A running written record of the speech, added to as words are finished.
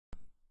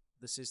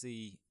This is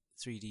the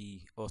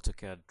 3D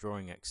AutoCAD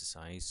drawing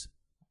exercise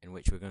in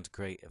which we're going to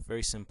create a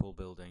very simple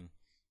building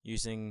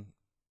using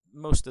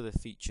most of the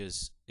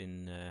features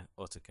in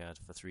AutoCAD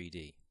for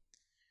 3D.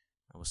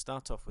 I will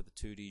start off with a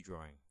 2D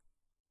drawing.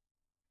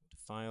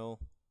 File,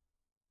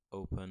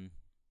 open,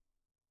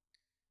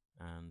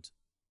 and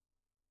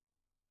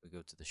we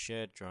go to the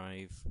shared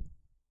drive,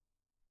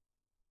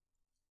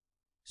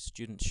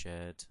 student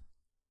shared,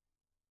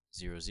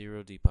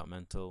 00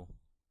 departmental,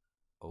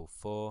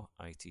 04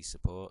 IT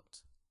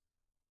support,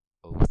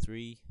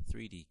 03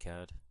 3D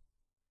CAD,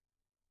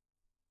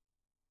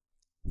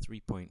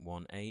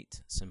 3.18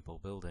 simple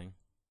building,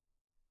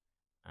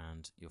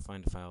 and you'll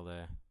find a file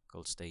there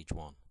called stage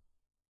 1,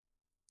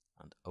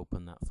 and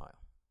open that file.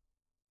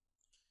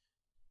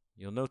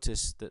 You'll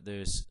notice that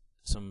there's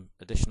some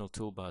additional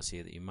toolbars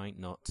here that you might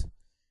not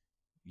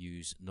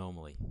use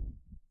normally.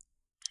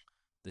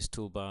 This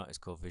toolbar is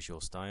called Visual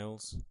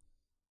Styles.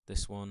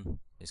 This one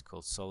is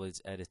called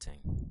Solids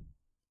Editing.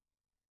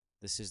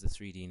 This is the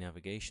 3D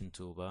Navigation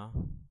toolbar,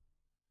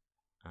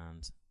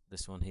 and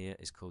this one here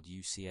is called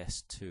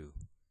UCS2.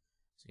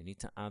 So you need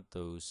to add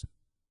those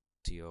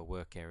to your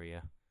work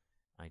area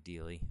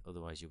ideally,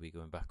 otherwise you'll be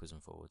going backwards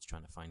and forwards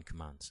trying to find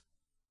commands.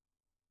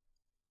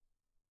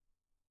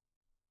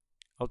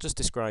 I'll just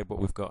describe what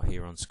we've got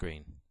here on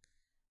screen.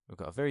 We've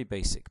got a very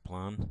basic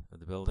plan of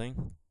the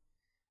building.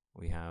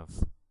 We have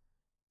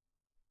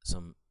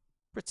some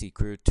pretty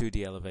crude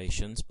 2D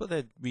elevations, but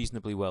they're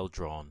reasonably well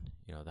drawn.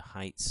 You know, the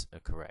heights are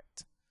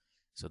correct.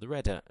 So the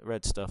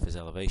red stuff is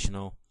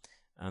elevational,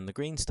 and the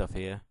green stuff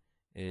here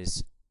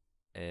is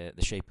the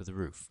shape of the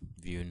roof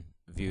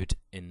viewed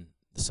in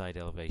the side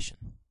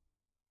elevation.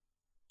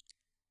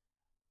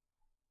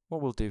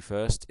 What we'll do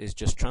first is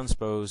just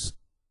transpose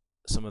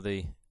some of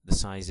the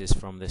sizes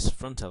from this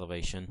front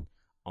elevation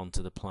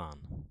onto the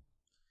plan.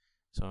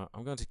 So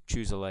I'm going to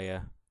choose a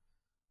layer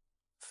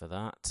for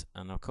that,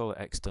 and I'll call it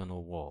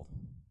external wall.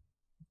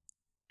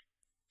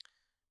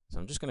 So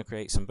I'm just going to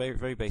create some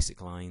very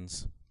basic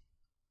lines.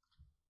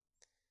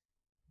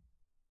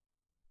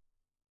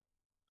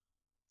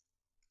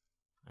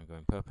 I'm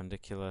going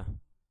perpendicular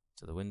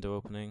to the window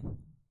opening.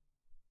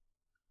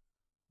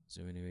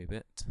 Zoom in a wee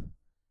bit.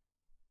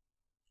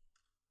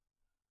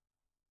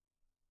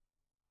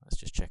 Let's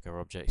just check our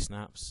object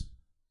snaps.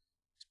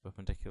 Is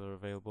perpendicular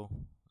available?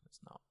 It's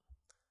not.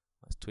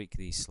 Let's tweak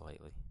these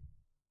slightly.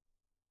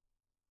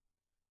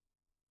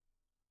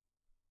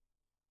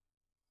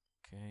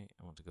 Okay,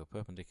 I want to go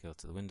perpendicular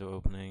to the window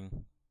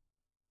opening.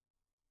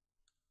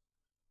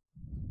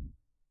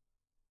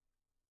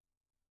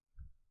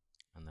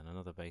 And then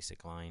another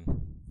basic line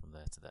from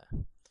there to there.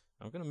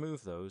 I'm going to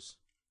move those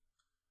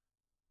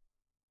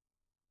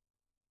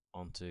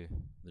onto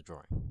the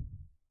drawing.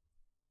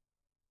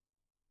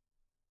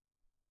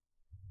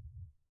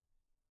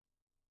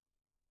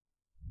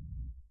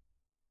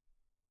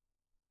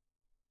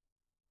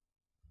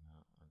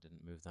 I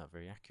didn't move that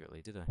very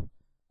accurately, did I?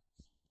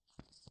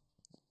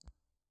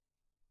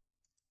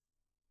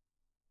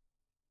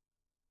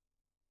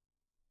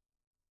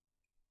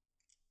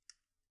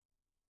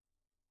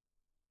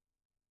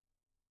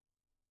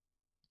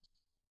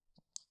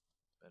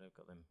 But I've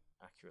got them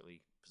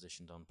accurately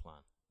positioned on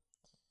plan.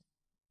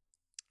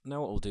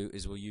 Now what we'll do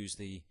is we'll use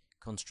the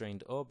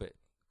constrained orbit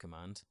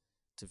command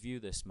to view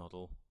this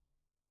model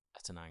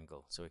at an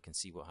angle so we can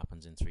see what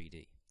happens in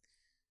 3D.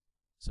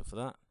 So for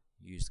that,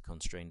 use the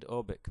constrained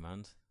orbit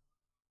command.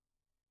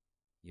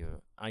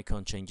 Your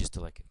icon changes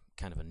to like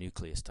kind of a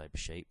nucleus type of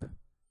shape,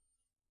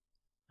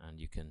 and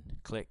you can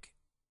click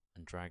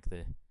and drag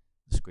the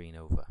screen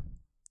over.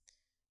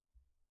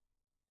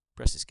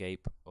 Press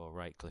escape or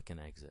right click and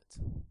exit.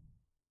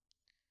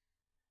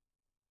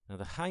 Now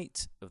the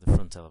height of the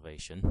front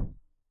elevation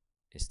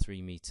is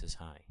 3 meters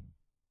high.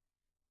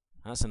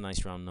 That's a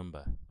nice round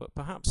number, but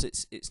perhaps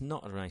it's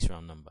not a nice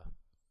round number.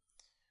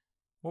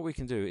 What we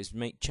can do is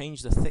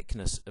change the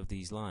thickness of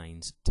these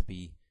lines to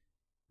be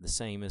the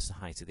same as the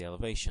height of the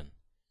elevation.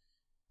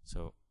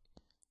 So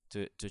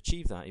to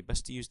achieve that, you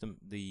best use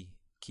the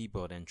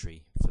keyboard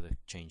entry for the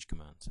change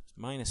command. So it's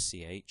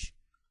 -ch,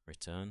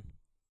 return,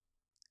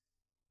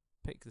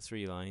 pick the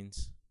 3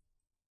 lines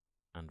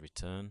and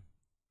return.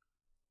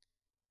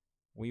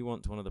 We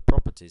want one of the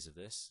properties of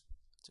this,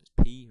 so it's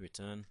P,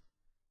 return,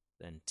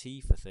 then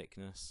T for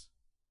thickness,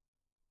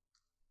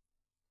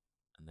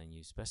 and then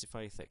you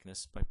specify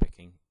thickness by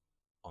picking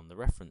on the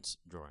reference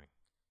drawing.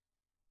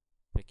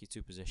 Pick your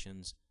 2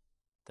 positions,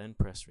 then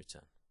press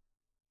return.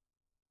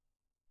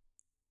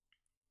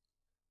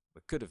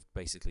 We could have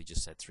basically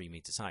just said 3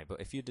 meters high,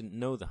 but if you didn't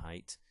know the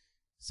height,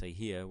 say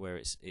here where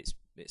it's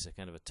a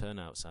kind of a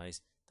turnout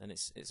size, then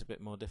it's a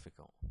bit more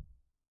difficult.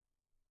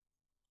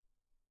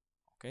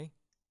 Okay,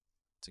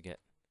 to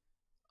get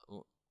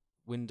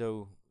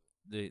window,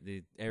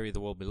 the area of the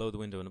wall below the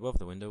window and above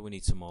the window, we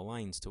need some more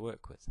lines to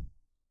work with.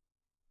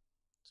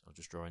 So I'll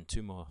just draw in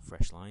 2 more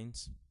fresh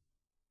lines.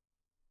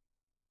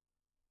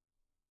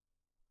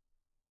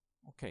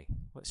 Okay,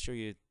 let's show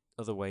you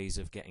other ways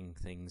of getting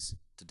things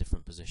to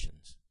different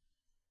positions.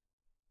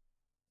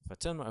 If I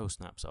turn my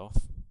O-snaps off,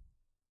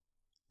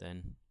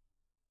 then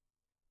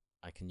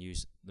I can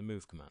use the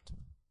move command.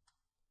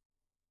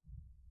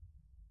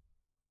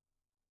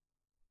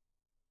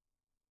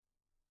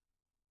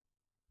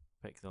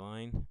 Pick the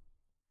line,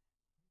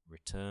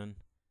 return.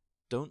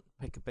 Don't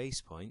pick a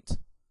base point.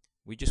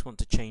 We just want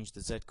to change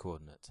the z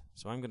coordinate.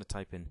 So I'm going to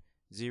type in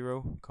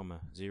 0,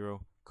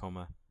 0,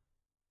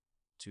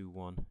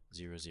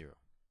 2100.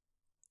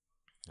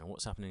 Now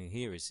what's happening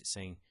here is it's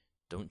saying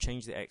don't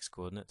change the x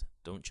coordinate,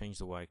 don't change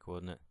the y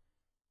coordinate,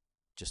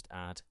 just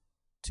add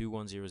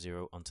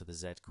 2100 onto the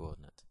z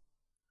coordinate.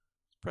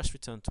 Press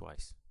return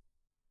twice.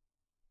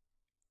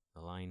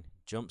 The line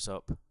jumps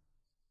up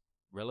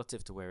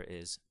relative to where it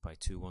is by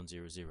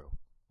 2100.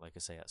 Like I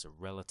say, that's a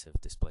relative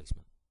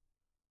displacement.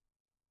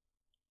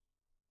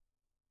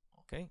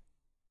 Okay.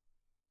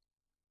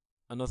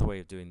 Another way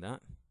of doing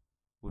that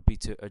would be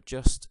to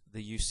adjust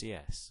the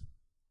UCS.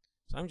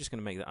 So I'm just going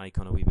to make the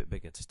icon a wee bit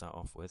bigger to start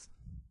off with.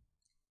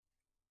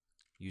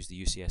 Use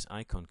the UCS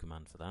icon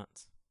command for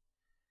that.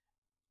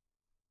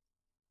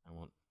 I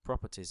want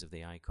properties of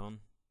the icon.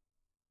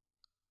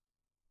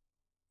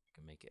 I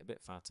can make it a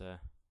bit fatter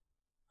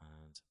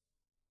and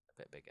a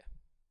bit bigger,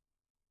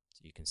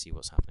 so you can see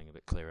what's happening a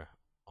bit clearer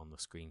on the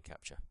screen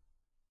capture.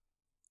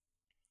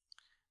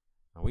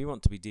 Now we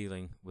want to be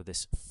dealing with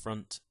this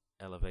front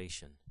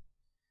elevation.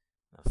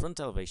 Now front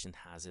elevation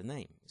has a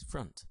name, it's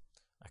front.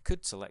 I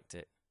could select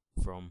it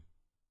from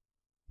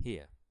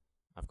here.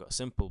 I've got a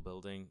simple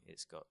building,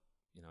 it's got,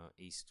 you know,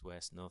 east,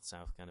 west, north,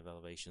 south kind of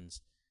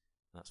elevations.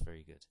 That's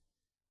very good.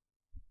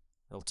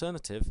 The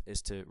alternative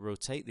is to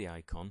rotate the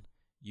icon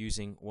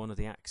using one of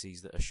the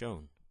axes that are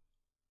shown.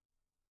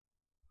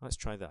 Let's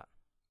try that.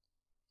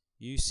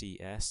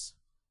 UCS,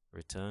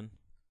 return.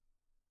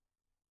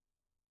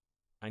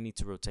 I need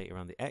to rotate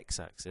around the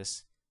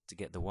x-axis to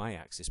get the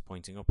y-axis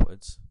pointing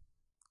upwards.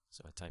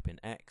 So I type in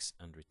x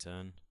and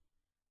return,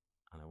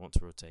 and I want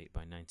to rotate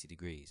by 90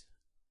 degrees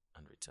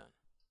and return.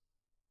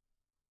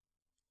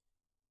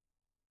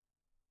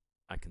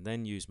 I can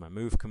then use my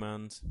move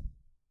command,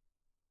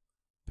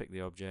 pick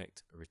the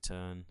object,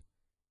 return,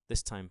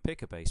 this time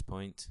pick a base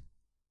point,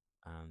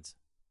 and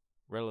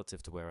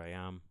relative to where I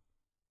am,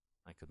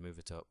 I could move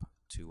it up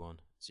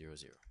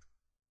 2100.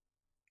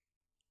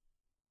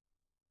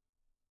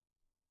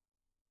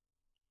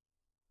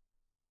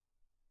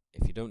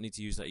 If you don't need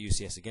to use that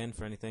UCS again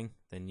for anything,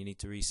 then you need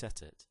to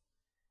reset it.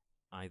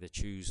 Either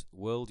choose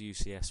World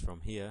UCS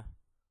from here,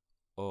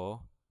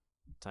 or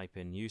type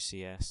in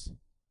UCS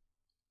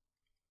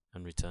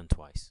and return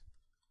twice.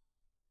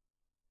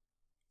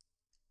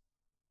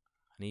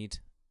 I need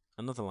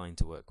another line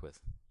to work with.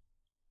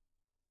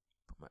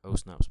 Put my O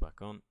snaps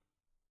back on,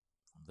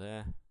 from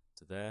there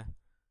to there,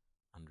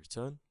 and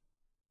return.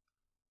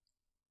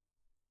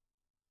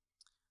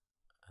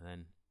 And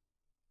then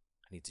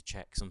I need to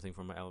check something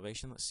from my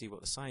elevation. Let's see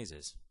what the size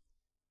is.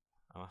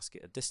 I'll ask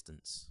it a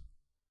distance.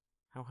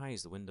 How high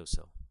is the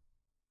windowsill?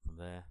 From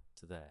there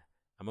to there.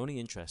 I'm only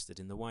interested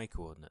in the y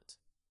coordinate.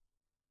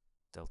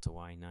 Delta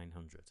y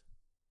 900.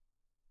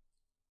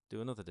 Do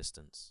another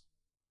distance.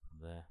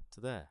 From there to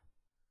there.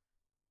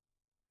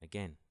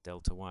 Again,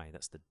 delta y,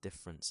 that's the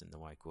difference in the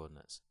y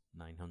coordinates,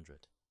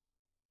 900.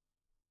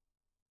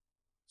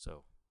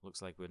 So,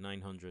 looks like we're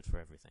 900 for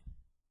everything.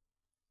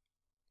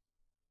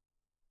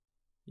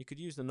 You could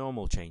use the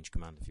normal change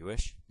command if you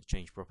wish, the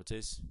change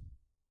properties.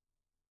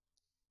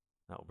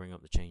 That will bring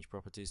up the change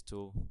properties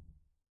tool.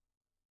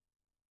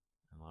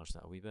 Enlarge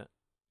that a wee bit.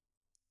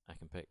 I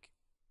can pick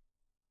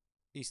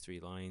these three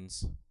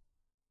lines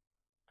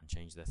and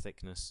change their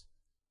thickness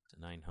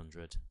to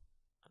 900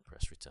 and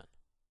press return.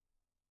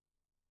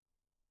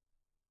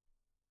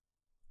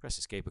 Press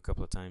escape a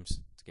couple of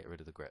times to get rid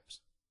of the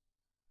grips.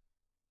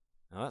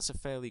 Now that's a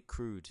fairly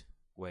crude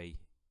way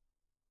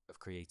of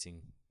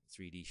creating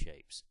 3D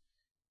shapes,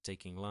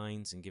 taking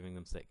lines and giving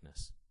them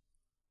thickness.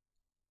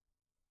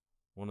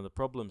 One of the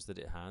problems that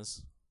it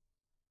has,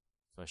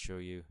 if I show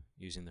you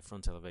using the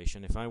front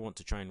elevation, if I want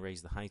to try and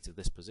raise the height of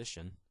this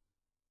position,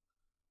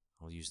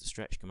 I'll use the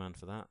stretch command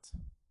for that,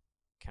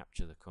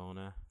 capture the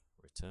corner,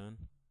 return.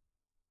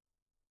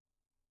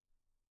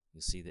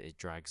 You'll see that it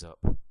drags up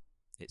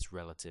its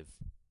relative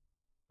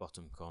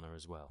bottom corner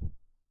as well.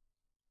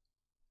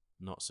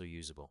 Not so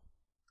usable.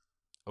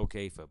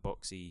 Okay for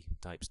boxy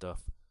type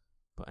stuff,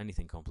 but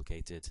anything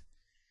complicated,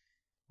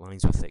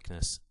 lines with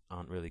thickness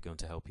aren't really going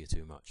to help you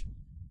too much.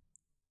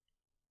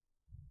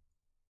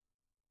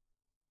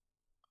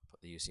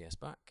 Put the UCS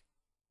back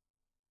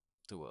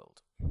to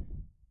world.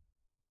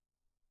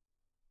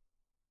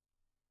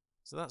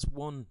 So that's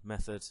one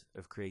method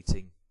of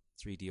creating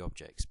 3D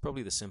objects,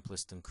 probably the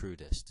simplest and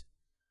crudest.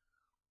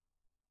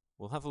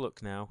 We'll have a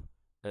look now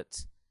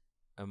at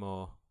a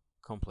more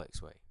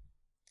complex way.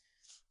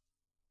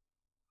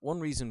 One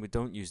reason we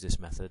don't use this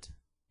method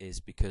is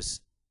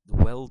because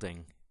the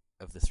welding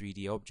of the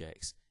 3D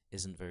objects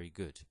isn't very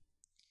good.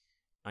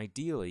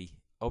 Ideally,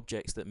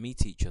 objects that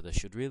meet each other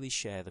should really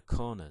share the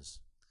corners.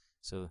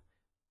 So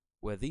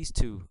where these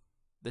two,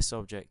 this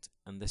object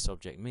and this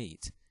object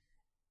meet,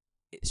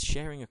 it's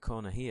sharing a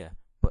corner here,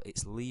 but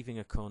it's leaving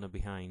a corner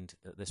behind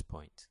at this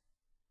point.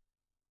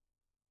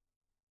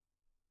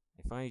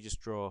 If I just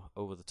draw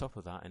over the top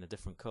of that in a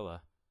different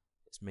colour,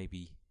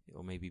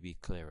 it'll maybe be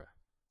clearer.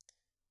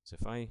 So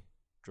if I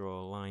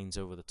draw lines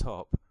over the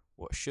top,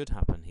 what should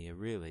happen here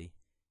really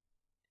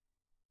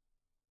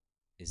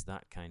is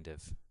that kind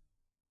of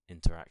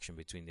interaction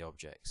between the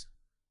objects,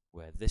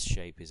 where this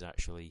shape is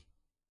actually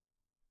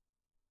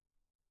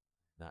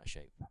that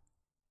shape.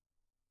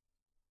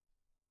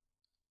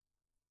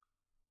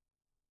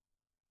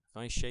 If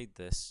I shade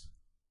this,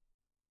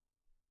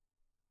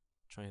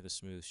 try the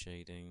smooth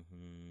shading,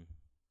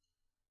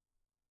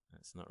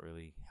 that's not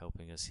really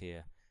helping us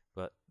here,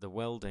 but the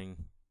welding,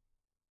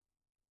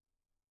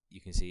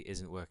 you can see,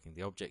 isn't working.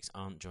 The objects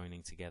aren't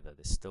joining together,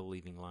 they're still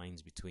leaving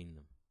lines between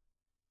them.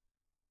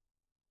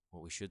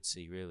 What we should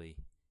see really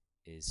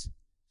is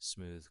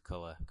smooth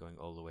colour going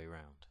all the way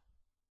around.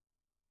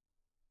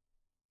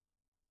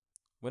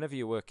 Whenever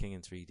you're working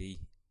in 3D,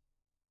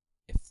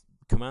 if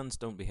commands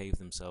don't behave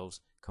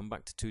themselves, come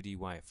back to 2D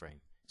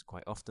wireframe. It's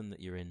quite often that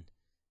you're in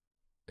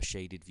a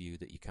shaded view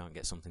that you can't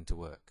get something to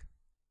work.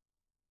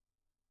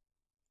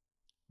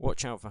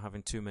 Watch out for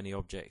having too many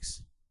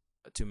objects,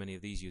 too many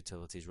of these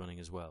utilities running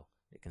as well.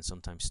 It can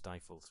sometimes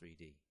stifle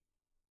 3D.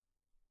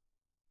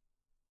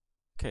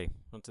 Okay,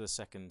 on to the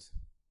second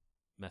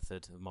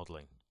method of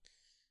modelling.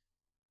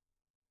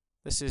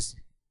 This is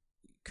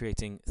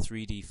creating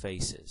 3D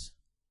faces.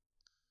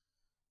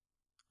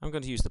 I'm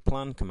going to use the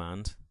plan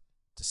command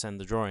to send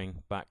the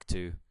drawing back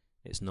to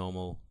its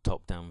normal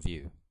top-down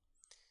view.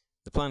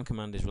 The plan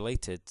command is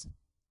related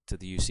to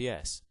the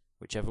UCS.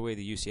 Whichever way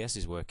the UCS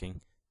is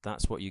working,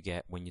 that's what you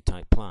get when you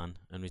type plan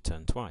and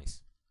return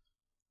twice.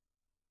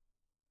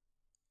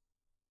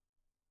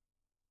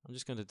 I'm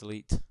just going to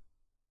delete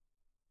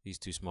these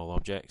two small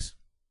objects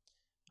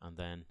and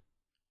then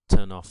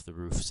turn off the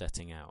roof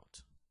setting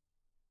out.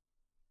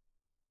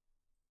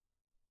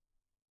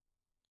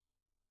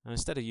 Now,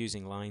 instead of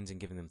using lines and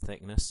giving them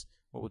thickness,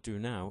 what we'll do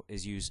now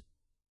is use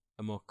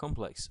a more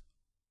complex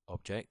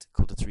object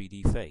called a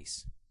 3D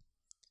face.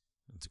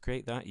 And to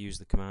create that, use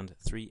the command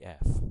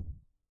 3F.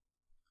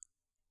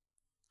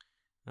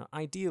 Now,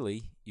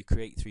 ideally, you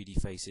create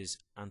 3D faces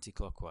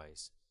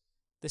anti-clockwise.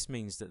 This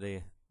means that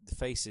the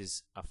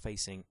faces are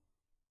facing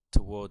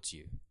towards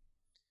you.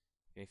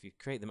 If you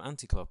create them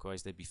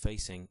anti-clockwise, they'd be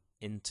facing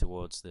in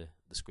towards the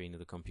screen of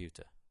the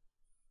computer.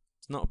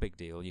 It's not a big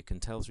deal. You can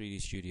tell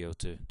 3D Studio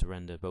to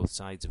render both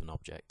sides of an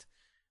object,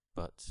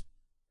 but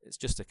it's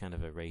just a kind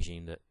of a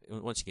regime that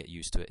once you get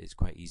used to it, it's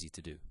quite easy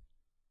to do.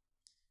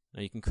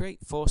 Now you can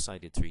create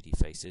 4-sided 3D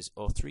faces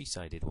or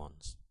 3-sided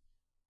ones.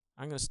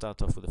 I'm going to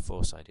start off with a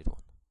 4-sided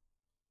one.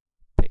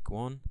 Pick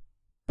 1,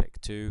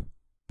 pick 2,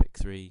 pick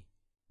 3,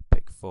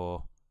 pick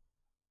 4,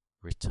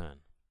 return.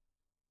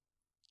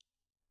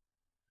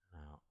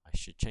 Now I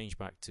should change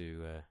back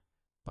to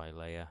by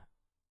layer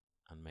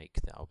and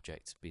make the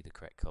object be the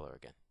correct color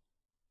again.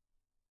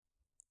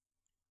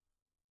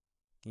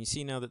 Can you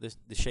see now that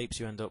the shapes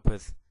you end up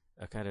with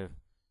are kind of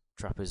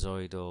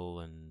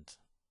trapezoidal and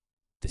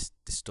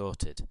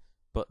distorted,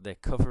 but they're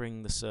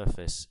covering the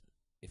surface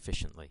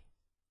efficiently.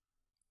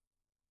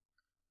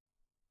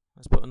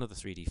 Let's put another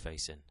 3D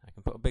face in. I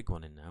can put a big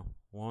one in now.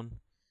 1,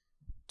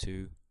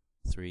 2,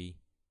 3,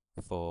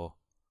 4,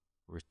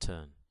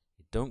 return.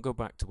 You don't go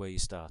back to where you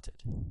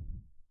started.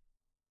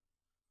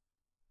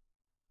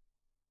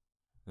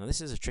 Now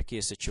this is a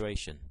trickier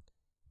situation.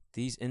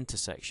 These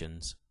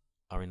intersections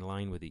are in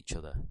line with each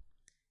other.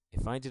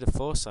 If I did a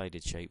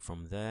 4-sided shape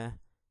from there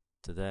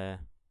to there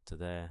to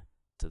there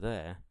to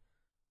there,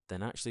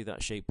 then actually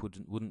that shape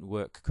wouldn't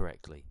work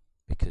correctly,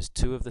 because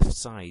 2 of the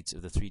sides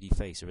of the 3D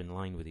face are in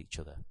line with each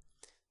other.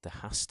 There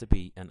has to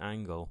be an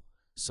angle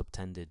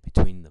subtended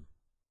between them.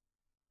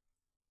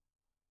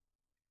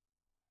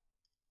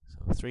 So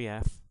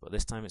 3F, but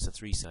this time it's a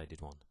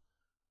 3-sided one.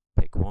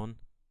 Pick 1,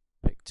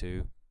 pick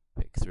 2,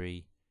 pick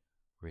 3,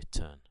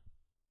 return.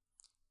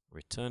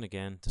 Return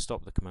again to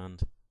stop the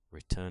command,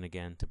 return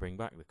again to bring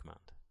back the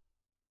command.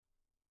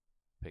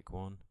 Pick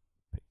 1,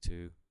 pick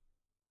 2,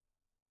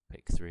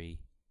 pick 3,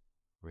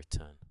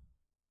 return.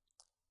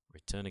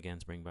 Return again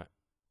to bring back,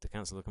 to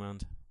cancel the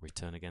command,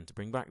 return again to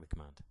bring back the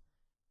command.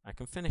 I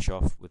can finish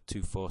off with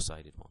 2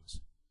 4-sided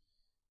ones.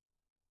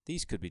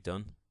 These could be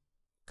done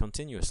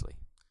continuously.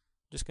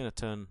 I'm just going to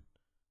turn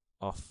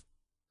off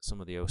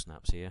some of the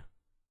O-snaps here.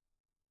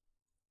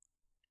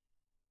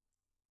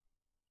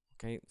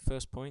 Okay,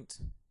 first point,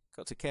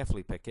 got to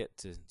carefully pick it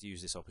to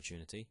use this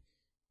opportunity.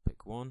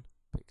 Pick 1,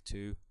 pick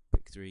 2,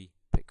 pick 3,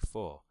 pick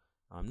 4.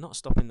 I'm not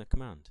stopping the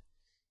command.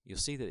 You'll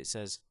see that it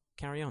says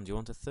carry on. Do you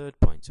want a 3rd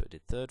point? So it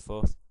did 3rd,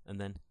 4th, and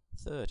then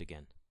 3rd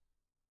again.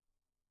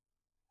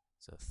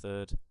 So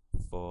 3rd,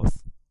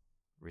 4th,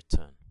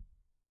 return.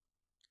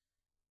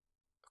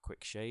 A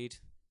quick shade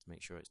to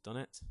make sure it's done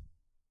it.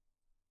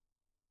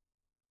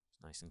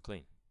 It's nice and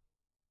clean.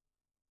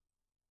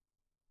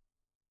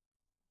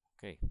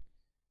 Okay.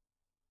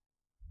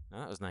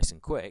 Now that was nice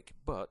and quick,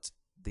 but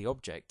the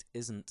object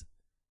isn't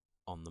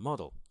on the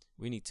model.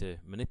 We need to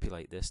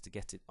manipulate this to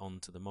get it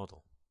onto the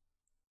model.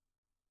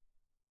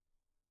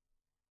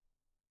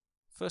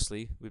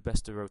 Firstly, we'd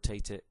best to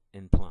rotate it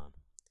in plan.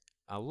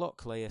 our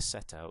lock layer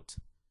set out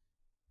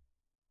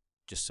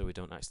just so we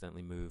don't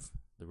accidentally move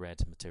the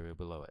red material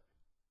below it.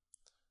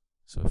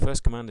 So the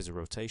first command is a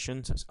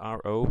rotation, so it's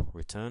RO,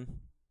 return.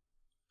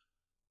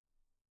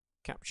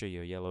 Capture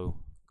your yellow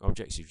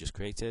objects you've just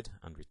created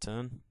and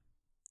return.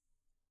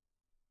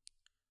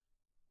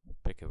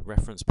 Pick a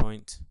reference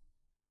point.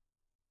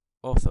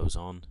 Orthos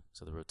on,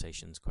 so the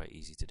rotation's quite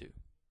easy to do.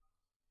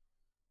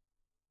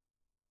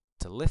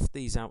 To lift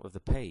these out of the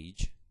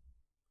page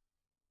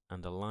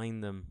and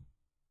align them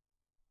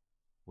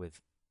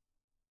with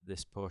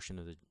this portion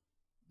of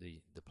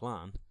the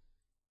plan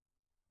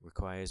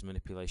requires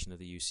manipulation of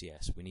the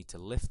UCS. We need to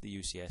lift the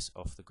UCS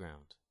off the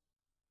ground.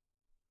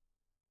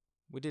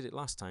 We did it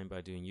last time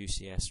by doing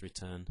UCS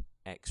return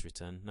X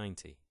return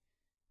 90.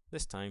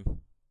 This time we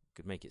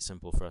could make it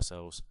simple for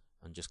ourselves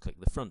and just click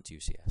the front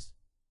UCS.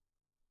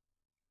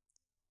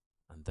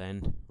 And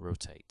then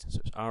rotate. So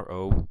it's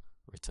RO,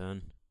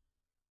 return,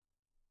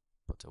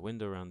 put a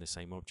window around the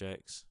same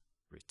objects,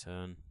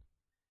 return.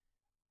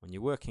 When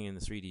you're working in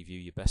the 3D view,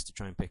 you're best to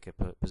try and pick a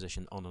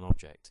position on an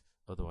object.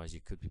 Otherwise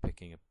you could be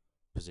picking a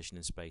position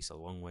in space a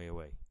long way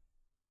away.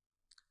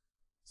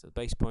 So the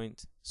base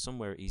point,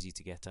 somewhere easy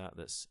to get at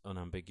that's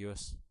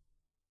unambiguous.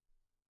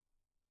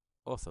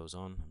 Orthos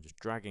on, I'm just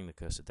dragging the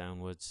cursor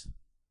downwards.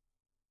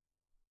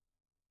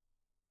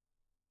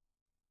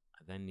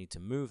 I then need to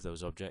move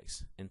those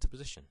objects into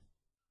position.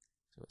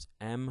 So it's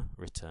M,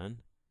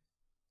 return.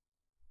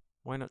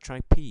 Why not try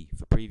P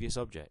for previous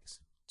objects?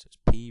 So it's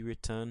P,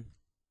 return,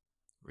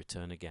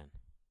 return again.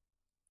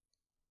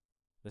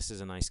 This is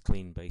a nice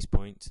clean base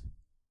point.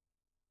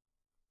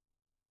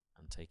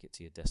 And take it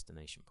to your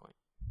destination point.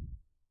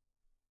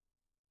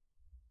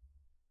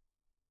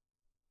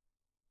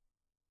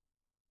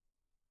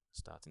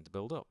 Starting to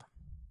build up.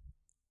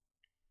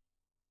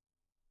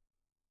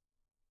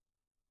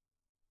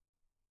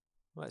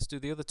 Let's do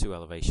the other two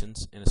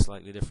elevations in a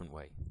slightly different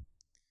way.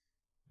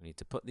 We need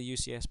to put the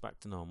UCS back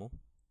to normal.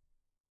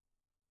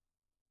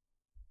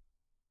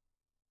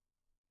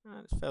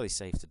 And it's fairly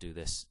safe to do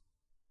this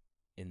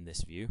in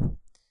this view.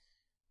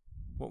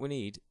 What we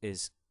need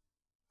is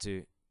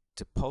to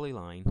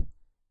polyline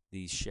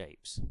these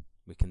shapes.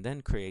 We can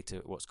then create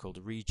what's called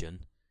a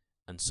region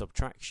and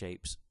subtract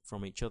shapes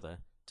from each other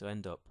to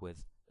end up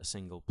with a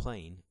single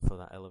plane for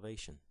that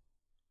elevation.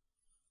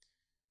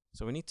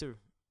 So we need to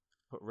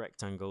put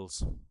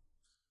rectangles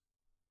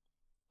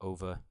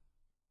over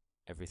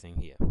everything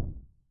here.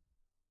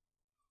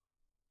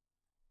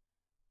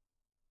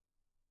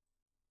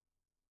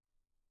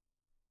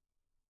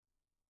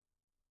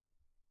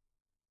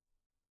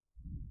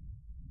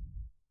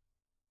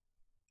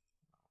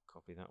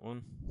 Copy that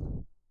one.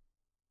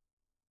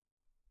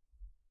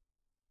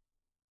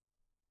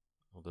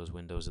 All those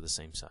windows are the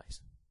same size.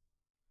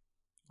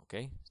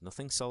 Okay, there's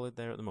nothing solid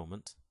there at the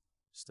moment,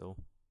 still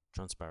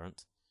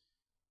transparent.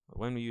 But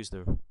when we use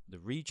the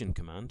region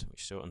command, which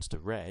shortens to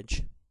reg,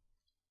 we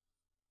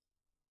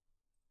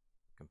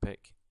can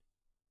pick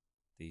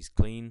these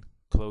clean,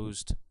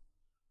 closed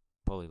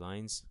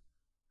polylines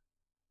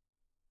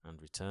and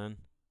return.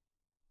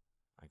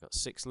 I got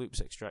 6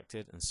 loops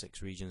extracted and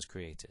 6 regions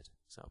created.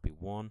 So that'll be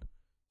 1,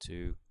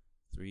 2,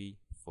 3,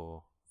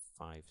 4,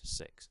 5,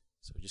 6.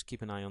 So just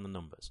keep an eye on the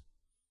numbers.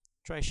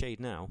 Try a shade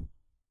now.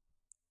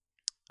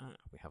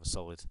 We have a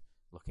solid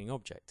looking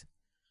object.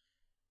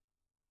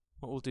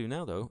 What we'll do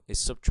now though is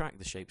subtract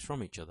the shapes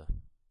from each other.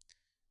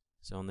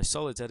 So on the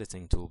solids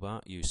editing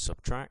toolbar, use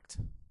subtract,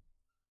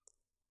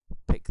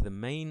 pick the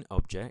main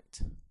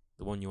object,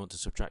 the one you want to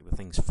subtract the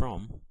things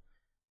from,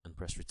 and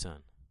press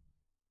return.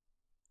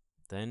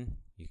 Then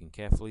you can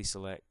carefully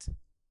select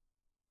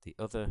the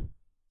other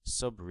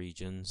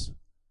sub-regions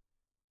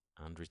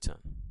and return.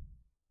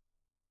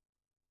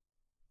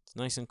 It's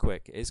nice and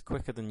quick. It is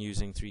quicker than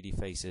using 3D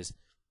faces,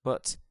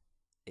 but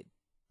it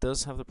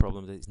does have the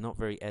problem that it's not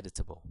very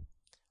editable.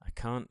 I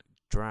can't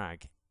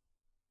drag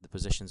the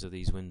positions of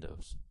these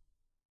windows.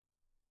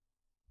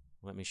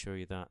 Let me show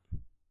you that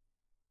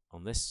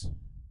on this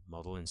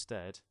model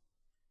instead.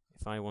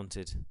 If I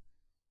wanted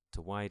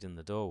to widen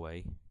the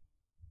doorway,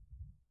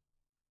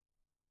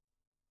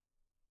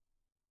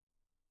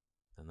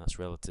 then that's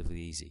relatively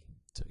easy.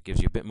 So it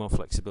gives you a bit more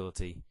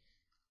flexibility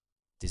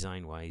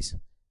design-wise,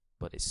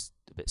 but it's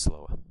a bit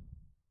slower.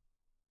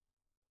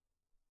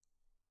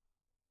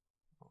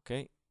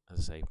 Okay, as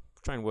I say,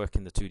 try and work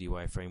in the 2D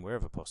wireframe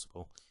wherever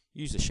possible.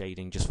 Use the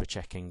shading just for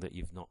checking that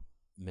you've not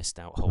missed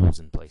out holes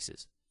in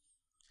places.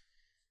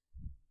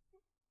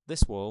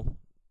 This wall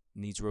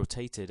needs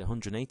rotated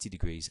 180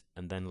 degrees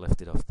and then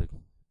lifted off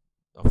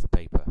the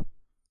paper.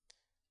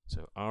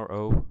 So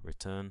RO,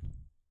 return,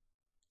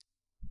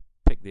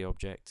 pick the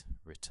object,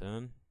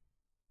 return,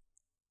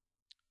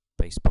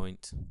 base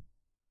point,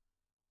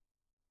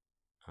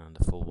 and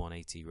a full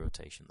 180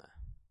 rotation there.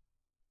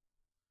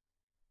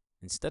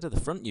 Instead of the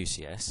front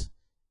UCS,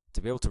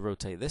 to be able to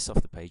rotate this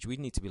off the page, we'd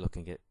need to be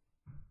looking at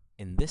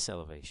in this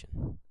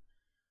elevation.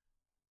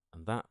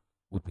 And that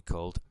would be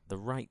called the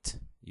right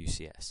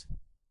UCS.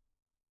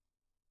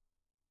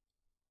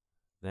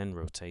 Then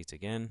rotate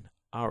again,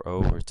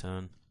 RO,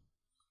 return,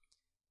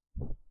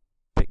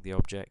 pick the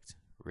object,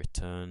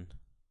 return,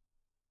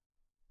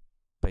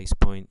 base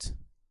point,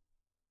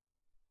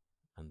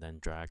 and then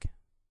drag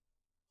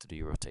to do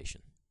your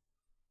rotation.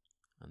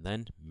 And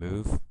then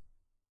move,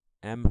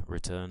 M,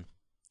 return,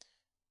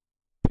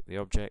 pick the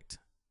object,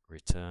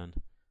 return,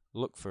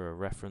 look for a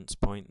reference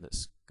point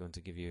that's going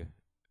to give you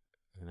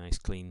a nice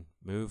clean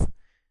move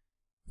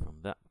from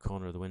that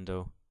corner of the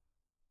window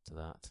to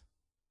that.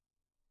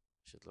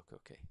 Should look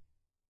okay.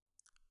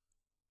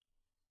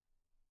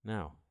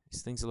 Now,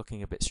 these things are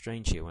looking a bit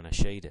strange here when I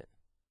shade it.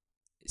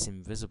 It's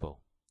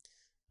invisible.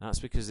 That's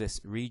because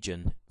this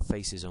region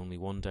faces only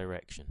one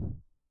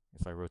direction.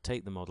 If I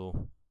rotate the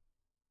model,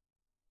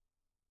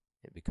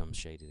 it becomes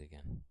shaded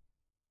again.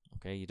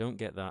 Okay, you don't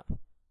get that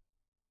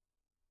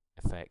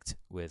effect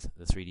with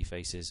the 3D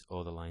faces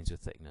or the lines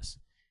with thickness.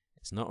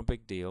 It's not a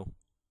big deal.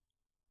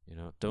 You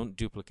know, don't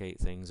duplicate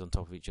things on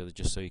top of each other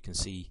just so you can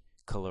see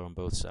color on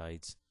both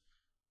sides.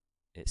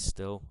 It's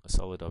still a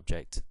solid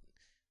object.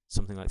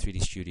 Something like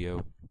 3D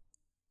Studio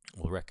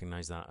will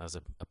recognize that as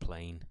a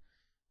plane.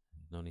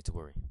 No need to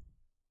worry.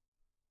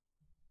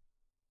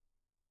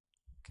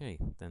 Okay,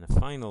 then a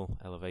final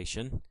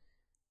elevation.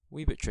 A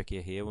wee bit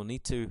trickier here. We'll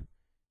need to,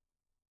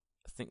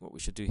 I think what we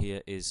should do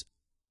here is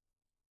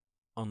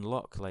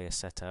unlock layer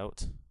set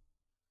out,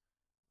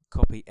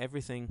 copy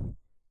everything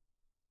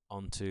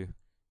onto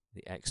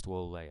the Xed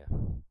wall layer.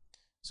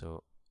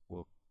 So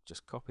we'll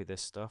just copy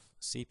this stuff,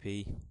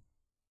 CP.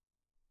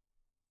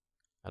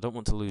 I don't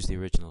want to lose the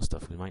original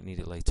stuff, we might need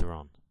it later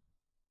on.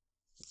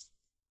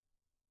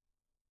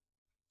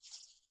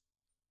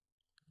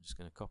 I'm just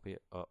going to copy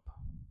it up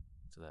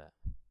to there.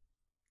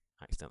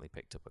 Accidentally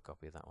picked up a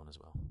copy of that one as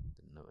well,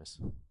 didn't notice.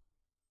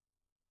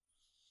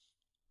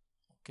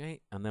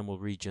 Okay, and then we'll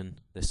region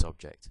this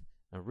object.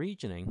 Now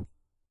regioning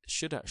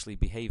should actually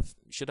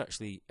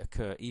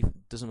occur, even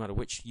doesn't matter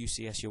which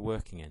UCS you're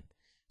working in.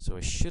 So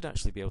I should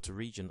actually be able to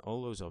region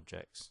all those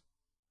objects,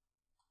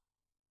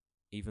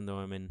 even though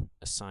I'm in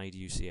a side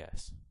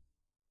UCS.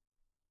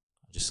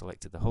 I just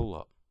selected the whole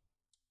lot.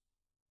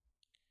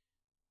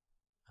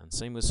 And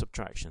same with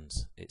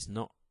subtractions. It's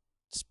not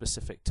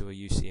specific to a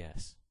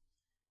UCS.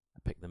 I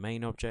pick the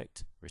main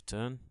object,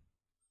 return,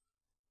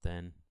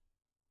 then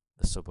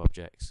the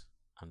sub-objects,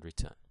 and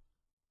return.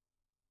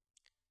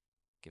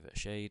 Give it a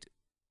shade.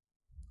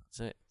 That's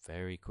it.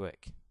 Very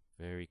quick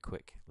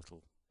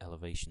little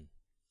elevation.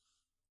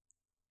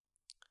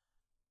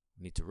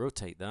 We need to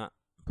rotate that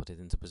and put it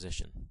into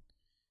position.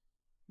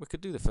 We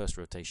could do the first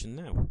rotation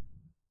now.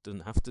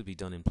 Doesn't have to be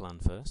done in plan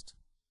first.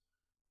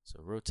 So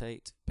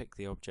rotate, pick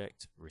the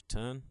object,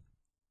 return,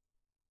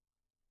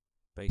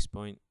 base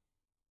point,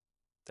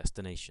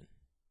 destination.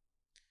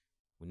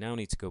 We now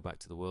need to go back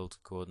to the world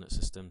coordinate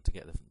system to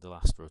get the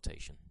last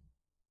rotation.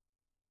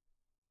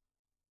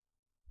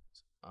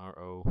 So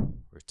RO,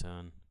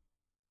 return,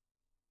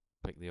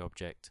 pick the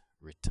object,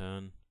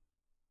 return,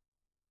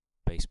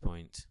 base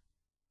point,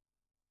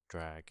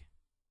 drag,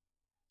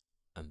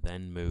 and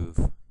then move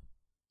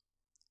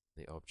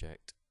the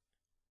object,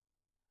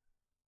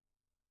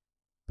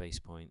 base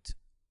point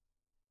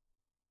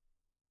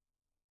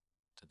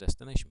to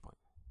destination point.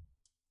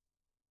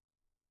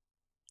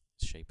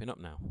 It's shaping up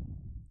now.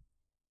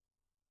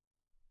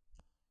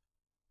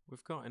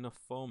 We've got enough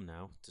form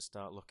now to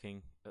start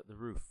looking at the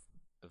roof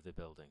of the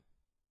building.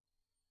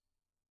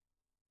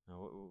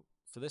 Now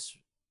for this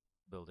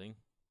building,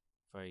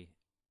 if I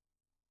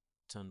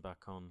turn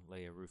back on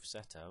layer roof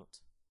set out,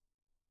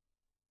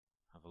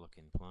 have a look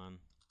in plan,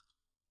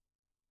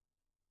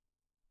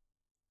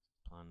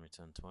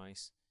 return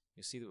twice,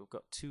 you'll see that we've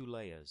got two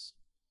layers.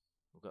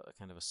 We've got a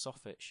kind of a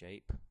soffit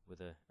shape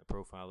with a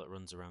profile that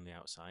runs around the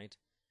outside,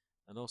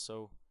 and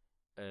also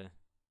a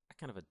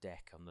kind of a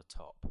deck on the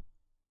top.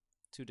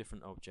 Two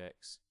different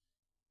objects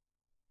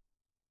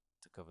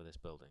to cover this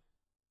building.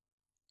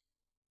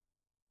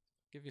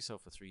 Give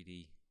yourself a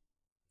 3D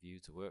view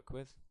to work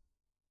with.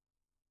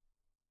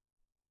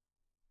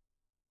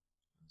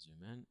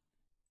 Zoom in.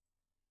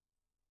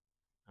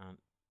 And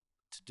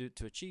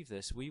to achieve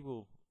this, we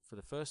will, for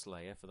the first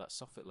layer, for that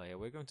soffit layer,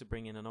 we're going to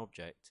bring in an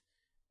object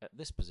at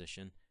this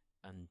position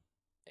and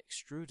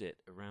extrude it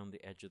around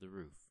the edge of the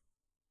roof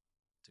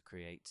to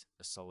create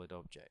a solid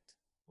object.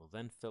 We'll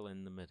then fill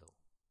in the middle.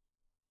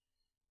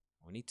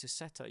 We need to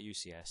set our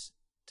UCS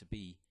to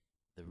be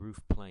the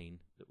roof plane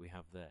that we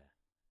have there.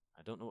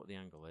 I don't know what the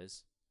angle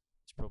is.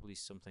 It's probably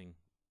something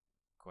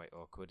quite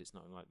awkward. It's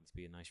not likely to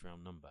be a nice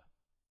round number.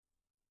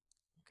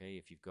 Okay,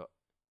 if you've got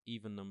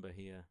even number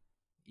here,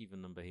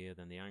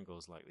 then the angle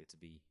is likely to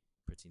be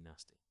pretty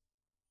nasty.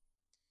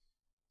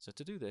 So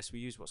to do this, we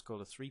use what's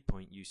called a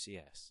 3-point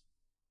UCS.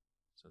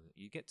 So that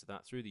you get to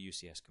that through the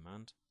UCS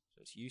command.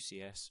 So it's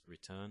UCS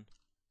return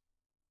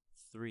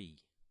 3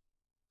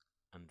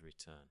 and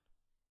return.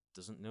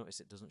 Notice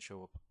it doesn't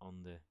show up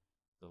on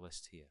the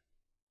list here.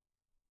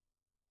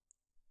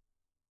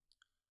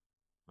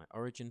 My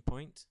origin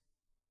point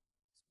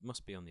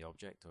must be on the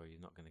object or you're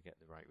not going to get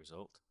the right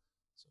result.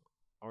 So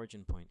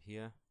origin point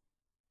here.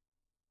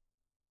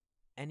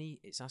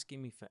 It's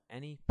asking me for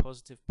any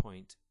positive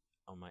point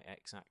on my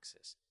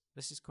x-axis.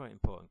 This is quite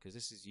important because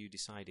this is you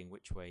deciding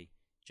which way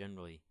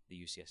generally the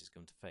UCS is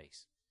going to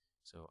face.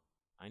 So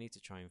I need to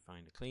try and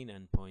find a clean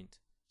endpoint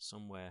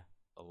somewhere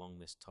along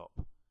this top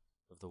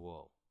of the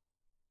wall.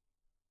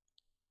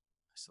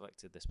 I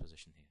selected this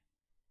position here.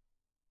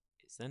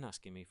 It's then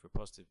asking me for a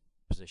positive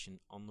position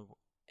on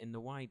in the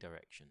Y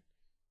direction.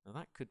 Now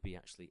that could be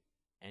actually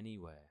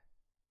anywhere,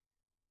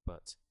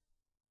 but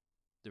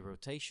the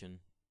rotation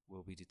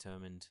will be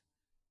determined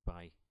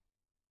by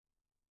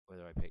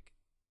whether I pick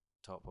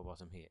top or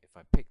bottom here. If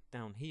I pick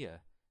down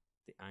here,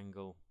 the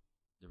angle,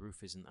 the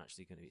roof isn't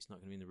actually going to be, it's not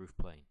going to be in the roof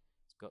plane.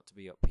 It's got to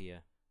be up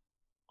here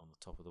on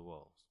the top of the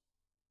walls.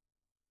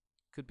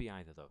 Could be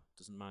either though,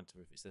 doesn't matter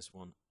if it's this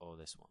one or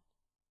this one.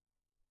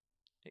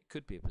 It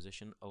could be a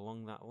position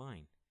along that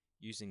line,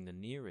 using the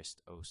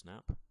nearest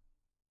O-snap.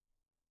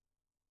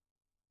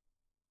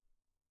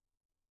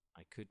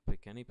 I could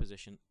pick any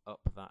position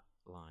up that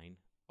line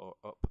or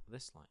up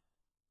this line.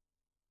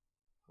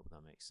 Hope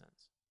that makes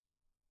sense.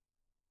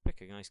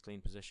 Pick a nice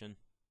clean position.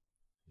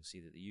 You'll see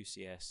that the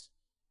UCS,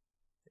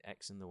 the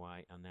X and the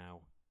Y are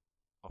now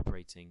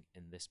operating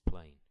in this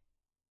plane.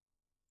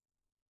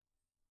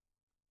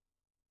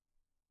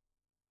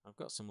 I've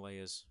got some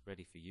layers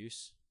ready for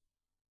use.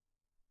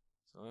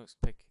 So let's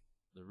pick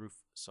the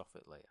roof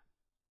soffit layer.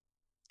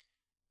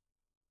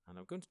 And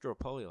I'm going to draw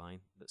a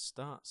polyline that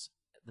starts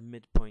at the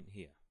midpoint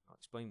here. I'll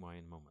explain why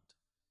in a moment.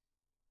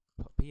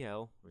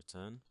 PL,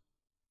 return.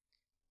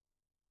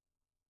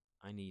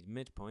 I need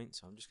midpoint,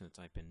 so I'm just going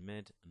to type in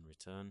mid and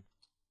return.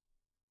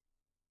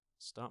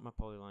 Start my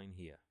polyline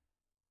here,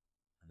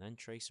 and then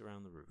trace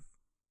around the roof.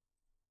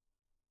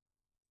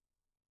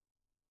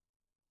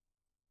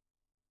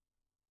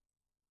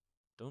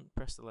 Don't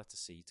press the letter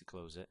C to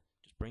close it,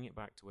 just bring it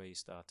back to where you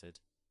started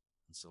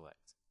and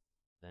select.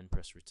 Then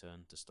press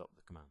return to stop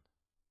the command.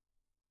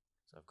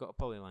 So I've got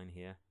a polyline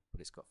here, but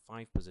it's got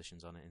 5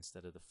 positions on it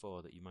instead of the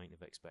 4 that you might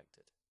have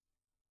expected.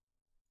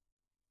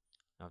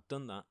 Now I've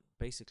done that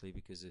basically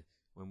because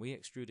when we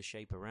extrude a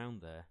shape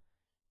around there,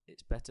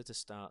 it's better to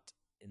start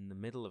in the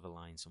middle of a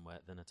line somewhere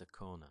than at a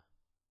corner.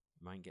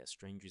 You might get a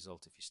strange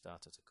result if you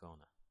start at a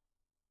corner.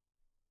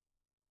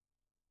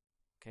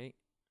 Okay,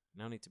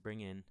 now I need to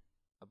bring in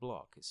a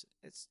block.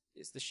 It's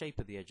the shape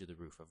of the edge of the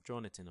roof. I've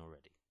drawn it in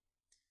already.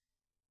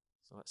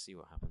 So let's see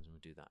what happens when we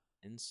do that.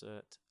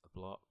 Insert a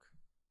block,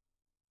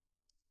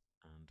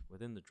 and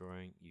within the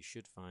drawing you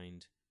should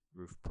find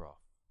roof prof.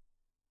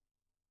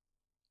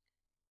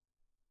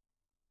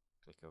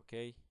 Click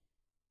OK,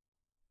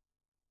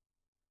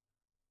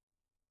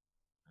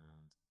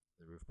 and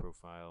the roof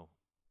profile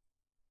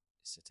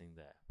is sitting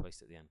there,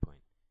 placed at the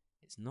endpoint.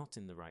 It's not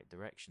in the right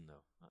direction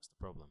though, that's the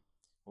problem.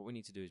 What we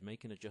need to do is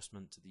make an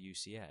adjustment to the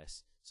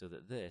UCS so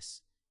that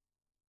this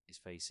is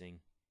facing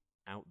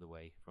out the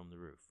way from the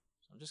roof.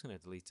 So I'm just going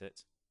to delete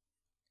it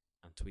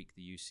and tweak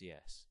the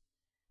UCS.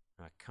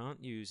 Now I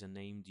can't use a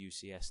named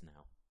UCS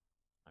now.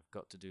 I've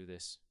got to do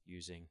this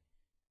using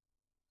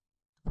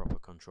the proper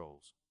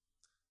controls.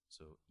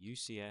 So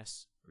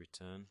UCS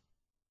return.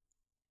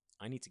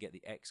 I need to get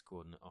the X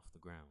coordinate off the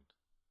ground.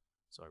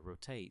 So I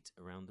rotate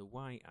around the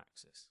Y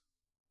axis.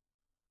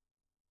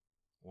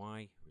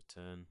 Y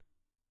return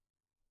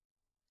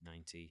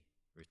 90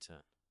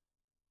 return.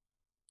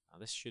 Now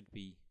this should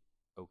be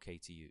okay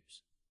to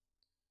use.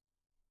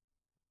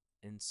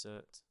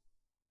 Insert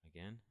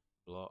again,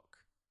 block,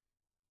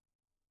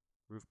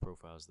 roof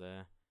profiles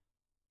there.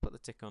 Put the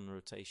tick on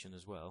rotation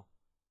as well.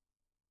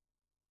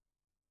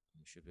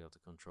 You should be able to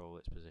control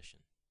its position.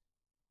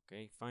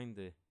 Okay, find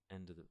the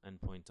end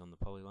point on the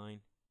polyline,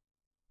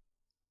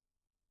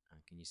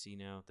 and can you see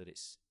now that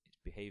it's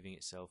behaving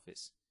itself?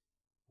 It's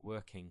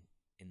working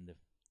in the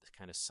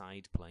kind of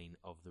side plane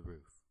of the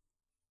roof.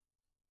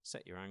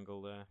 Set your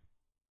angle there.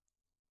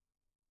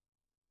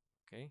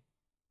 Okay.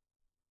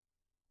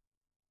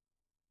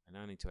 I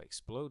now need to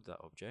explode that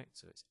object,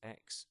 so it's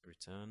X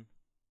return.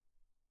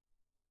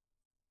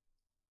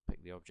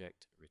 Pick the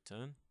object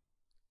return,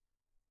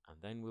 and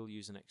then we'll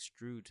use an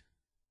extrude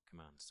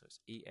command. So it's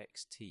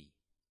EXT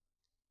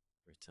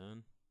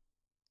return.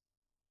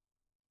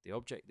 The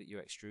object that you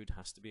extrude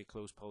has to be a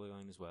closed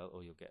polyline as well,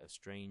 or you'll get a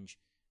strange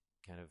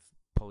kind of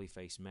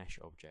polyface mesh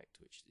object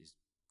which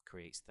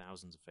creates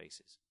thousands of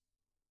faces.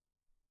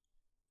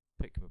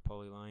 Pick my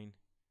polyline,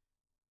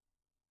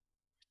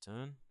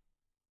 return.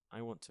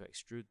 I want to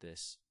extrude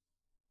this.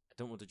 I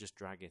don't want to just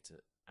drag it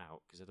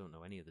out because I don't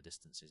know any of the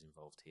distances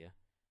involved here.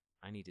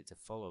 I need it to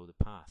follow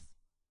the path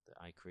that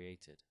I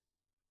created.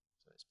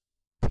 So it's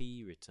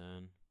P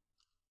return.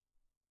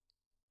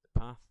 The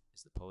path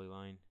is the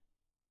polyline.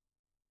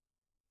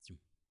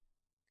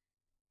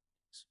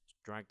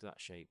 Drag that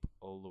shape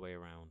all the way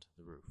around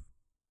the roof.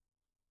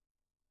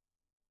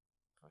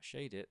 If I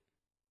shade it,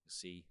 you'll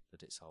see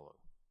that it's hollow.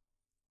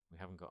 We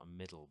haven't got a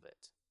middle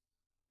bit.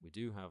 We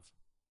do have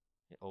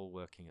it all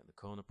working at the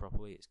corner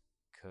properly. It's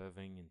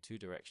curving in 2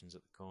 directions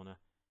at the corner.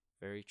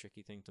 Very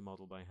tricky thing to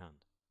model by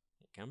hand.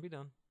 It can be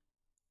done,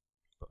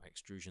 but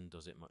extrusion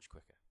does it much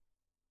quicker.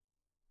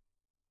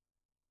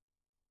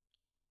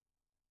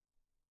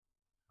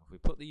 If we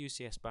put the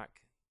UCS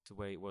back to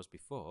where it was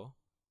before,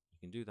 you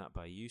can do that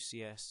by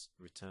UCS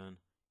return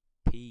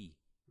P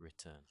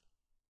return.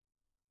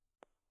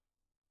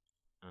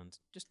 And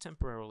just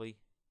temporarily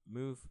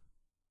move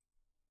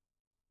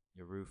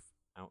your roof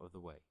out of the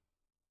way.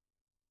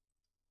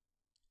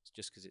 It's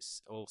just because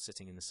it's all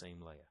sitting in the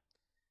same layer.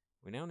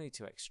 We now need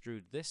to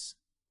extrude this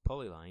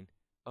polyline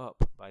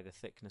up by the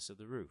thickness of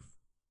the roof.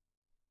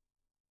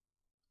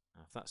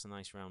 Now if that's a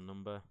nice round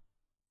number,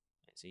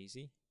 it's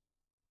easy,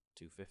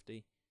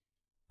 250.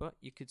 But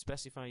you could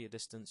specify your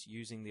distance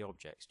using the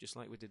objects, just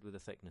like we did with the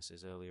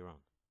thicknesses earlier on.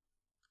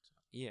 So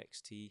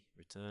ext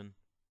return,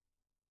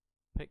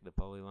 pick the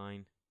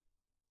polyline,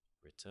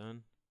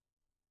 return,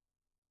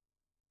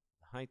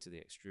 the height of the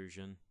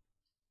extrusion.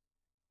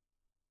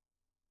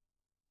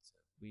 It's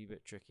a wee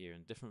bit trickier.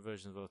 In different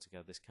versions of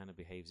AutoCAD this kind of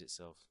behaves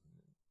itself,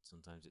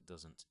 sometimes it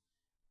doesn't.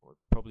 What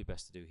probably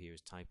best to do here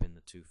is type in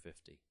the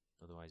 250,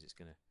 otherwise it's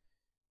going to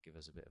give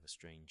us a bit of a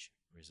strange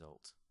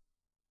result.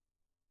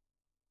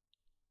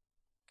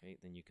 Okay,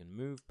 then you can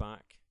move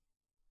back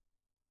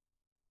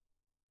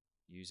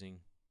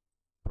using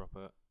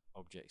proper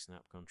object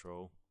snap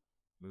control,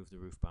 move the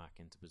roof back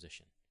into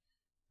position.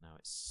 Now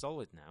it's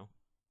solid now,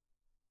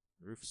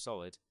 the roof's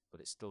solid,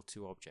 but it's still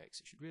two objects.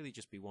 It should really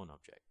just be one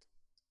object.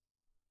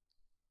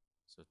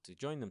 So to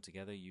join them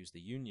together, use the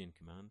union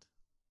command.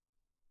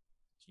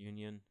 It's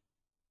union,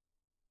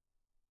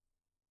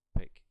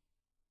 pick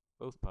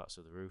both parts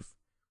of the roof.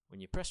 When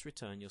you press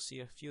return, you'll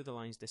see a few of the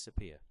lines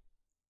disappear.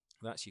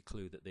 That's your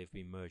clue that they've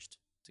been merged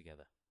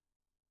together.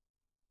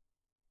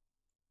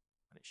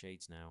 And it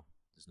shades now,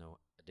 there's no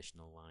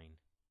additional line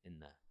in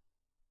there.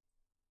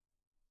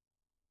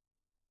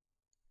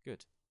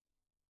 Good.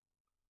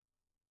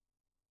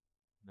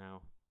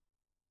 Now,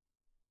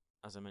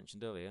 as I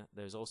mentioned earlier,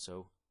 there's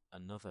also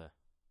another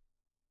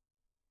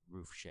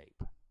roof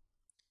shape.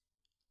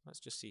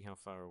 Let's just see how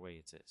far away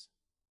it is.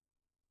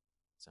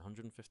 It's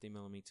 150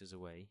 millimeters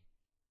away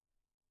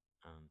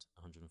and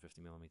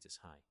 150 millimeters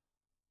high.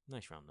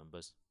 Nice round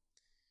numbers.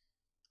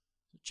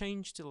 So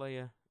change to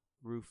layer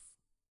roof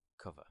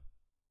cover.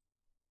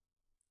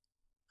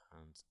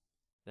 And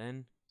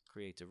then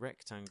create a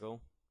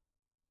rectangle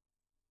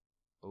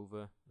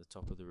over the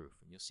top of the roof.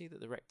 And you'll see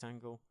that the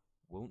rectangle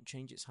won't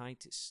change its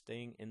height, it's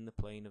staying in the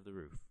plane of the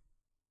roof.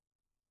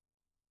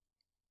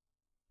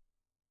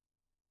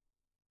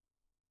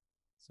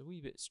 It's a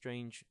wee bit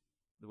strange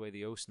the way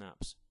the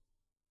O-snaps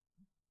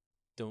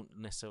don't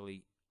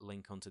necessarily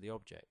link onto the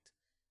object.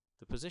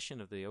 The position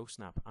of the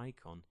O-snap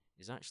icon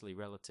is actually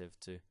relative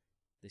to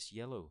this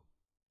yellow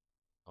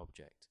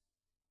object,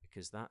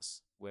 because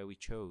that's where we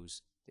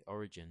chose the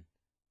origin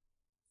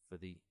for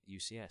the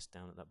UCS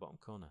down at that bottom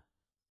corner.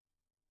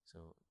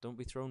 So don't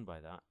be thrown by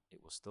that,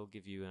 it will still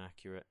give you an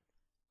accurate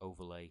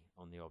overlay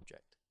on the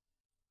object.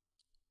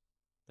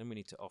 Then we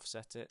need to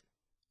offset it.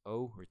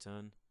 O,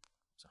 return,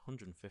 it's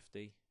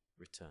 150,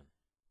 return.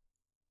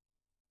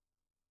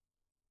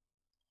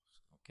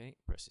 Okay,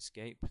 press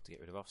escape to get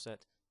rid of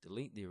offset,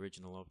 delete the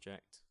original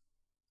object,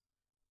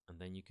 and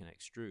then you can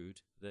extrude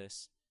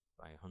this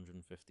by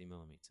 150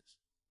 millimeters.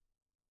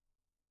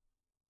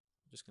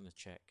 I'm just going to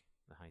check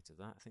the height of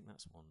that. I think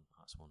that's 100.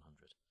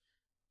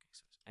 Okay,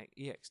 so it's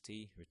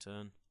ext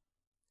return,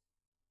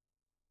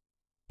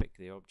 pick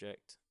the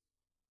object,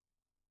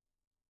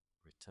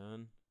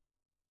 return,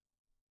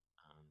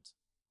 and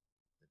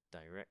the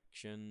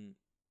direction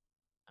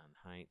and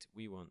height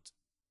we want.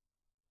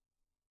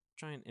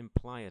 Try and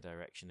imply a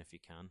direction if you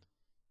can,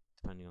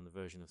 depending on the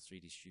version of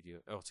 3D Studio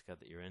AutoCAD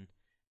that you're in,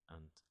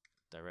 and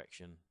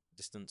direction,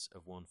 distance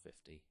of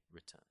 150,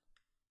 return.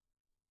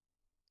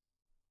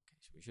 Okay,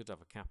 so we should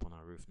have a cap on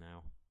our roof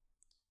now.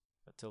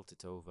 If I tilt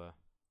it over,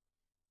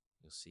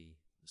 you'll see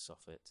the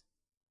soffit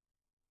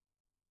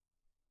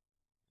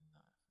in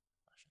that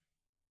fashion.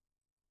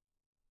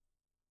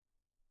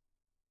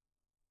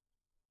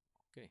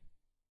 Okay.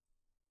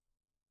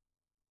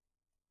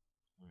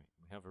 Alright,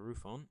 we have a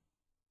roof on.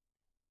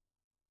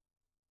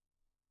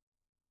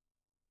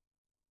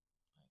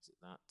 Exit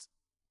that,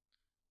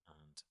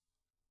 and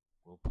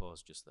we'll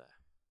pause just there.